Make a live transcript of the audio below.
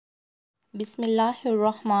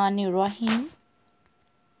Bismillahirrahmanirrahim.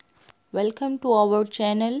 Welcome to our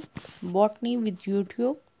channel Botany with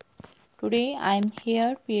YouTube. Today I am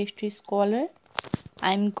here PhD scholar.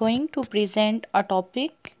 I am going to present a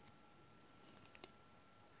topic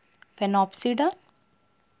Sphenopsida.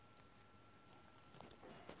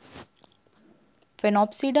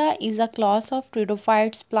 Sphenopsida is a class of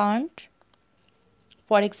pteridophytes plant.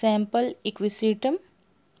 For example, Equisetum.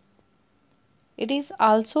 It is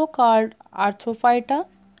also called arthrophyta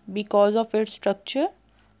because of its structure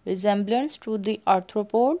resemblance to the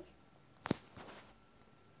arthropod.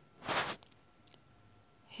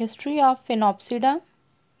 History of Sphenopsida.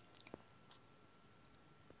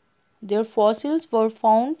 Their fossils were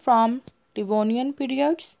found from Devonian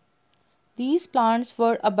periods. These plants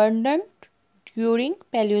were abundant during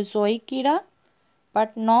Paleozoic era,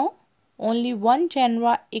 but now only one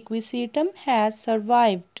genera Equisetum has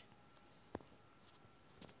survived.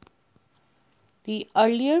 The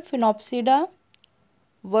earlier Sphenopsida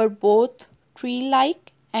were both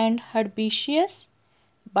tree-like and herbaceous,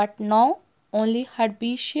 but now only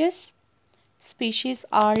herbaceous species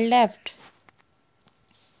are left.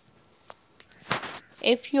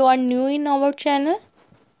 If you are new in our channel,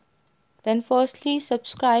 then firstly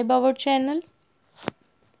subscribe our channel.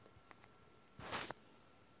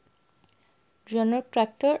 General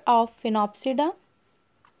character of Sphenopsida.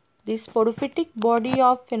 The sporophytic body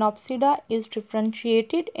of Sphenopsida is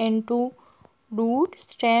differentiated into root,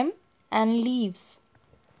 stem and leaves.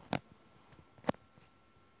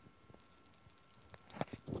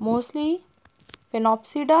 Mostly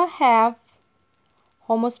Sphenopsida have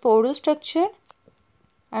homosporous structure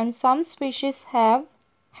and some species have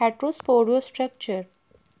heterosporous structure.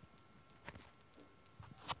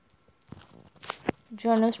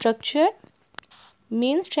 General structure.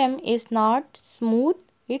 Main stem is not smooth.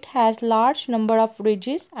 It has large number of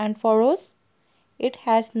ridges and furrows. It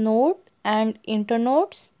has node and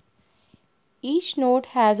internodes. Each node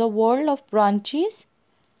has a whorl of branches.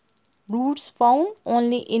 Roots found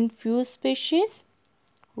only in few species.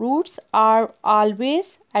 Roots are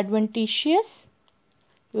always adventitious.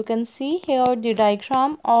 You can see here the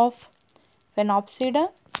diagram of Sphenopsida.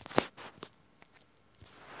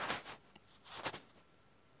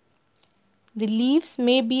 The leaves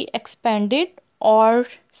may be expanded or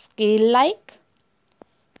scale-like.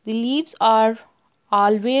 The leaves are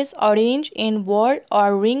always arranged in whorl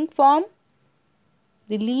or ring form.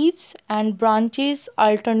 The leaves and branches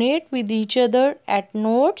alternate with each other at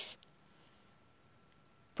nodes.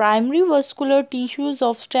 Primary vascular tissues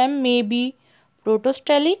of stem may be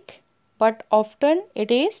protostelic, but often it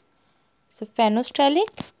is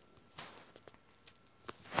sphenostelic.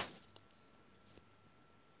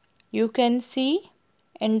 You can see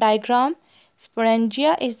in diagram,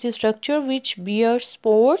 sporangia is the structure which bears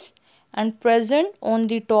spores and present on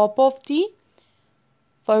the top of the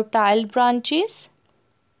fertile branches.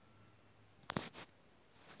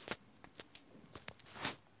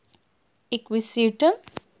 Equisetum.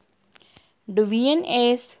 Division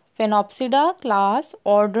is Sphenopsida class,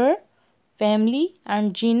 order, family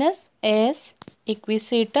and genus is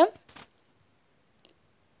Equisetum.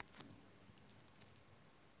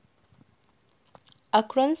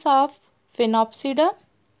 Occurrence of Sphenopsida.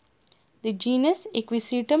 The genus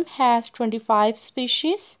Equisetum has 25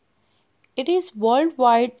 species. It is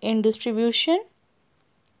worldwide in distribution.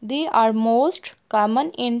 They are most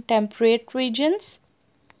common in temperate regions.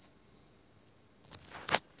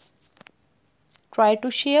 Try to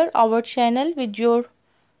share our channel with your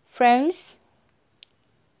friends,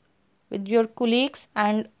 with your colleagues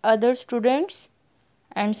and other students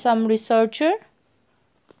and some researcher.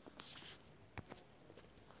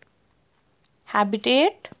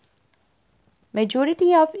 Habitat.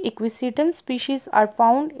 Majority of Equisetum species are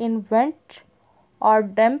found in wet or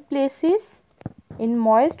damp places, in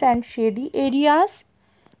moist and shady areas.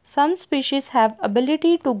 Some species have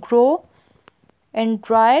ability to grow in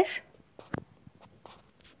drier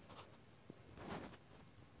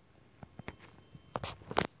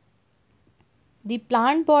The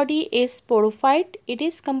plant body is sporophyte. It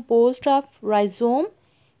is composed of rhizome,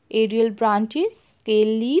 aerial branches, scale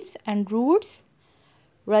leaves and roots.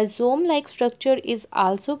 Rhizome-like structure is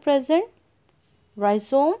also present.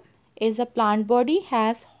 Rhizome is a plant body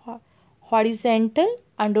has horizontal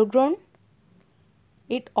underground.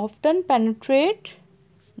 It often penetrates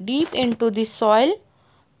deep into the soil.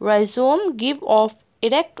 Rhizome give off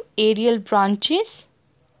erect aerial branches.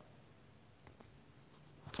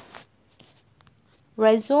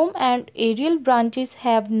 Rhizome and aerial branches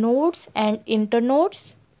have nodes and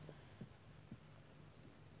internodes.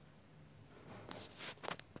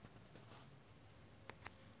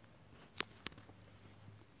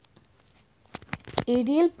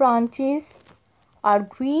 aerial branches are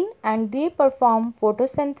green and they perform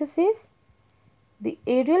photosynthesis. The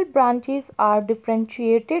aerial branches are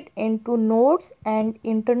differentiated into nodes and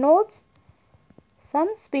internodes.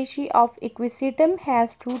 Some species of Equisetum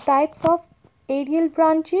has two types of aerial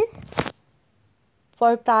branches,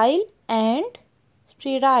 fertile and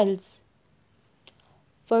steriles.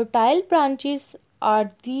 Fertile branches are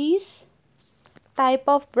these type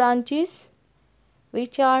of branches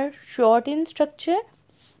which are short in structure,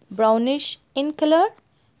 brownish in color.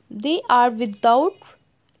 They are without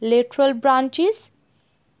lateral branches.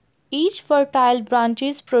 Each fertile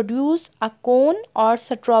branches produce a cone or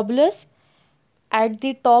strobulus at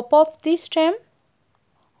the top of the stem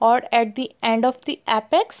or at the end of the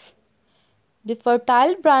apex. The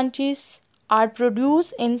fertile branches are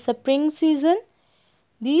produced in spring season.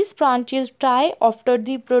 These branches die after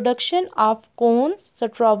the production of cones,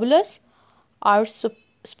 strobulus or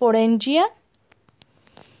sporangia.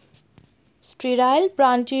 Sterile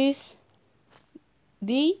branches.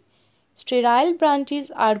 The sterile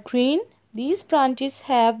branches are green. These branches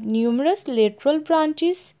have numerous lateral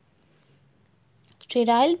branches.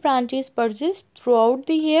 Sterile branches persist throughout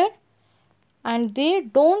the year and they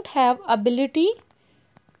don't have ability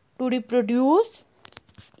to reproduce.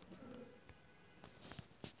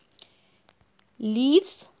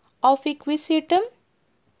 Leaves of Equisetum.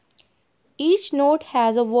 Each node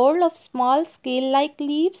has a whorl of small scale-like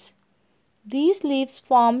leaves. These leaves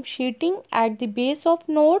form sheeting at the base of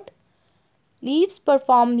node. Leaves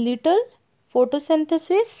perform little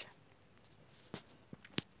photosynthesis.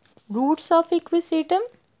 Roots of Equisetum.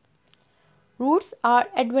 Roots are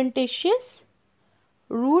adventitious.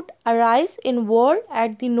 Root arise in whorl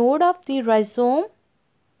at the node of the rhizome.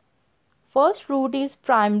 First root is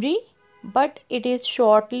primary, but it is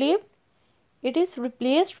short-lived. It is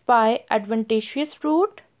replaced by adventitious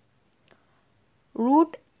root.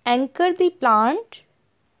 Root anchor the plant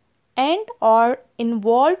and are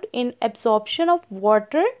involved in absorption of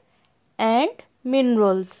water and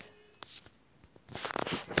minerals.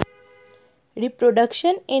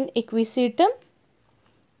 Reproduction in Equisetum.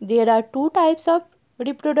 There are two types of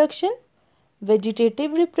reproduction.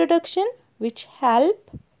 Vegetative reproduction, which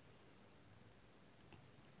help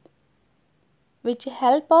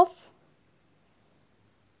of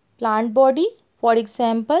plant body, for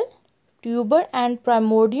example tuber and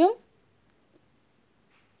primordium,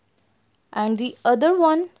 and the other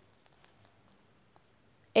one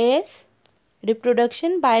is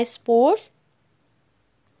reproduction by spores.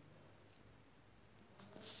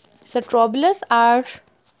 Strobulus or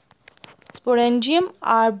sporangium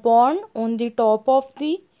are born on the top of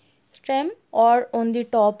the stem or on the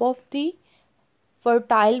top of the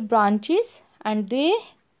fertile branches and they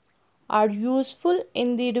are useful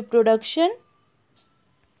in the reproduction.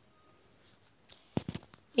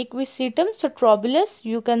 Equisetum strobulus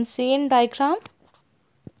you can see in diagram.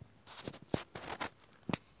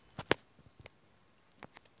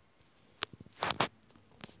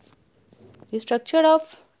 The structure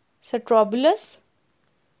of strobulus: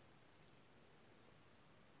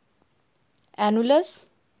 annulus,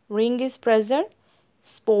 ring is present,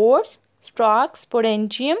 spores, stalk,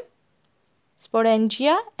 sporangium,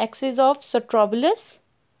 sporangia, axis of strobulus,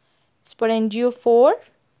 sporangiophore.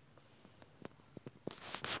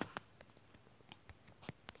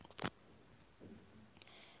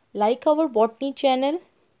 Like our botany channel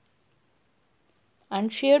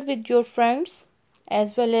and share with your friends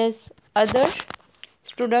as well as other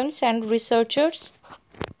students and researchers.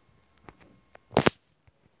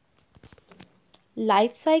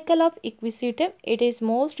 Life cycle of Equisetum, it is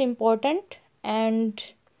most important and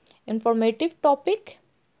informative topic.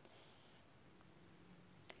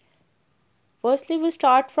 Firstly, we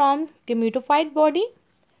start from gametophyte body.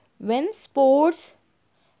 When spores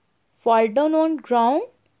fall down on ground,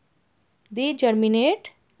 they germinate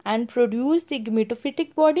and produce the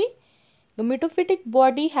gametophytic body. Gametophytic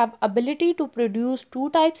body have ability to produce two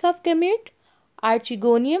types of gamete,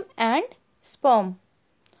 archegonium and sperm.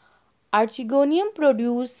 Archegonium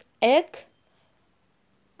produce egg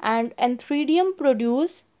and antheridium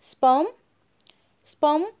produce sperm.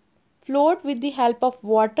 Sperm float with the help of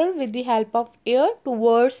water, with the help of air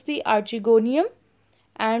towards the archegonium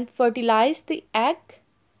and fertilize the egg.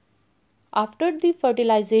 After the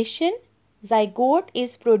fertilization, zygote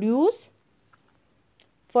is produced.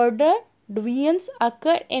 Further divisions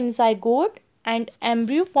occur in zygote and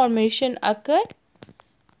embryo formation occur.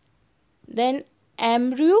 Then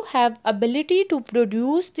embryo have ability to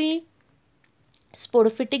produce the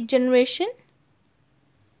sporophytic generation,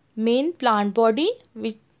 main plant body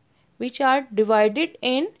which are divided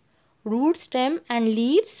in root, stem and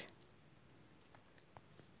leaves.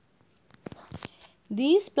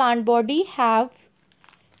 These plant body have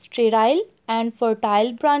sterile and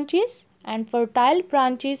fertile branches, and fertile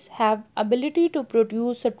branches have ability to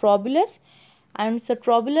produce strobilus, and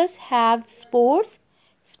strobilus have spores.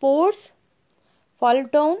 Spores fall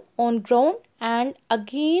down on ground and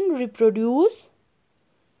again reproduce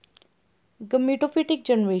gametophytic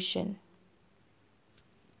generation.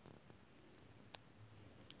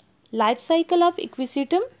 Life cycle of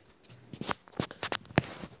equisetum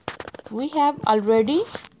we have already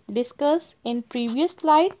discussed in previous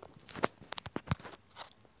slide.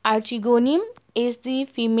 Archegonium is the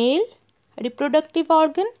female reproductive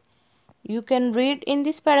organ. You can read in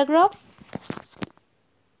this paragraph.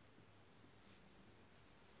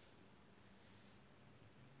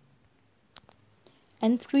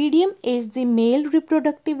 Antheridium is the male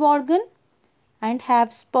reproductive organ and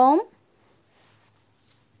have sperm.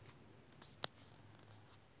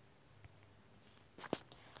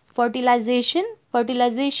 Fertilization.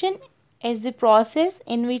 Fertilization is the process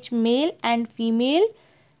in which male and female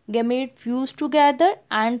gamete fuse together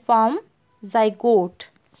and form zygote.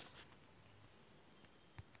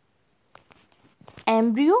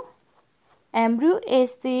 Embryo. Embryo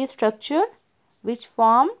is the structure which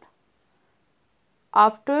formed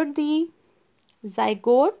after the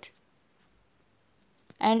zygote,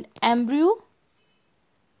 and embryo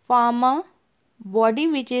form a body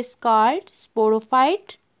which is called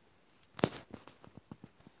sporophyte,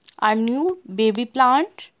 a new baby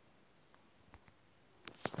plant.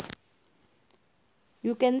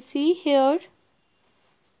 You can see here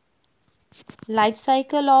life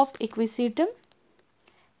cycle of equisetum.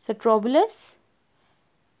 Strobulus,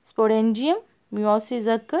 sporangium, meiosis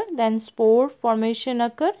occur, then spore formation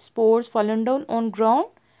occur, spores fallen down on ground,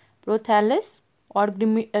 prothallus or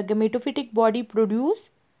gametophytic body produce.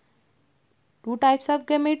 Two types of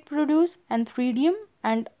gamete produce, antheridium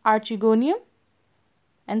and archegonium.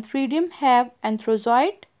 Antheridium have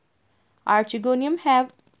anthrozoid, archegonium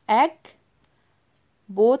have egg,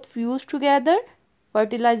 both fuse together,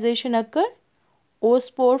 fertilization occur,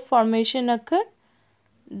 oospore formation occur,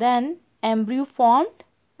 then embryo formed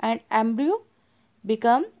and embryo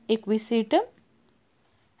become equisetum,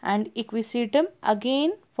 and equisetum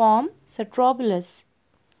again form strobulus.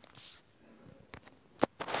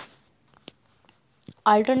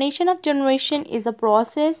 Alternation of generation is a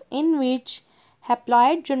process in which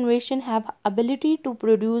haploid generation have ability to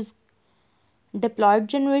produce diploid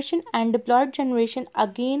generation, and diploid generation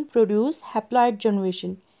again produce haploid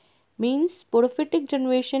generation. Means sporophytic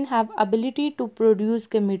generation have ability to produce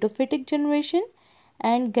gametophytic generation,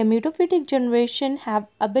 and gametophytic generation have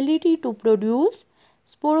ability to produce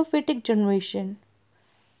sporophytic generation.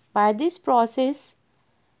 By this process,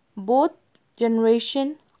 both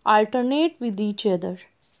generation alternate with each other.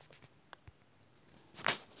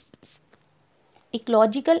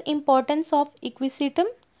 Ecological importance of equisetum.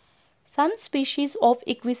 Some species of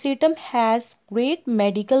equisetum has great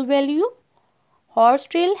medical value.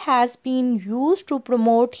 Horsetail has been used to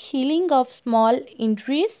promote healing of small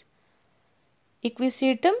injuries.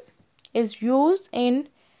 Equisetum is used in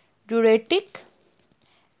diuretic.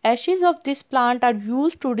 Ashes of this plant are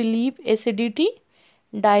used to relieve acidity,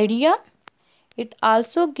 diarrhea. It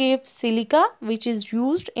also gives silica, which is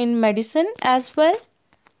used in medicine as well.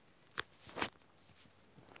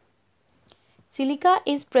 Silica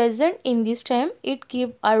is present in the stem. It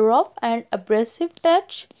gives a rough and abrasive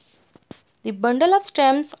touch. The bundle of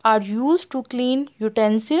stems are used to clean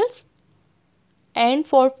utensils and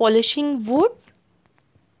for polishing wood.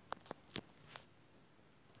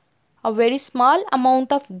 A very small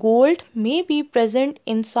amount of gold may be present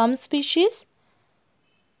in some species.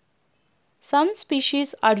 Some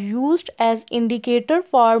species are used as indicator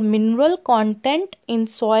for mineral content in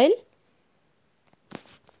soil.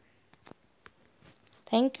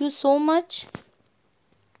 Thank you so much.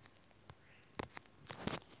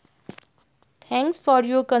 Thanks for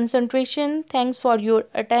your concentration, thanks for your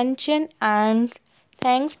attention, and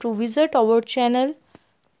thanks to visit our channel.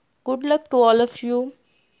 Good luck to all of you.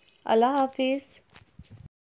 Allah Hafiz.